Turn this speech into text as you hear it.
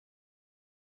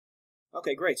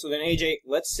Okay, great. So then, AJ,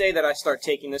 let's say that I start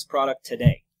taking this product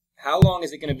today. How long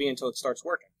is it going to be until it starts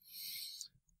working?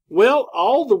 Well,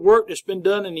 all the work that's been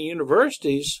done in the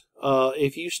universities,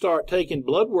 if you start taking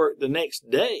blood work the next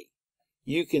day,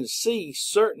 you can see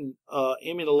certain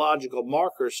immunological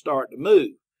markers start to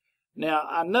move. Now,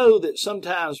 I know that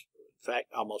sometimes, in fact,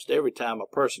 almost every time a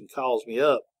person calls me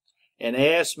up and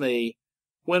asks me,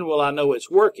 when will I know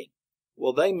it's working?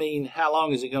 Well, they mean how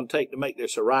long is it going to take to make their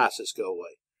psoriasis go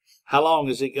away? How long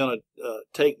is it going to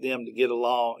take them to get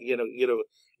along,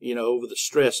 over the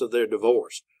stress of their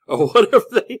divorce, or whatever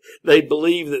they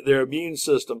believe that their immune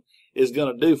system is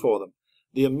going to do for them?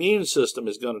 The immune system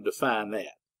is going to define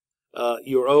that.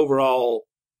 Your overall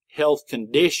health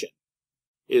condition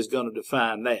is going to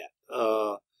define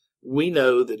that. We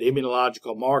know that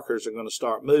immunological markers are going to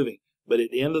start moving, but at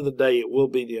the end of the day, it will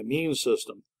be the immune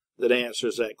system that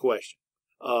answers that question.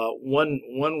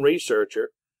 One researcher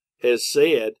has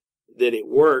said that it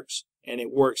works, and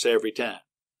it works every time.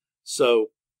 So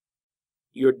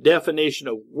your definition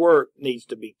of work needs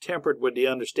to be tempered with the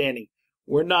understanding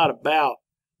we're not about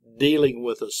dealing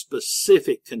with a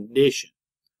specific condition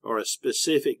or a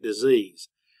specific disease.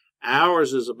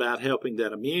 Ours is about helping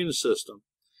that immune system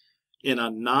in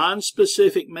a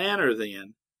non-specific manner.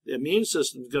 Then the immune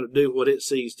system is going to do what it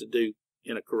sees to do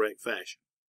in a correct fashion.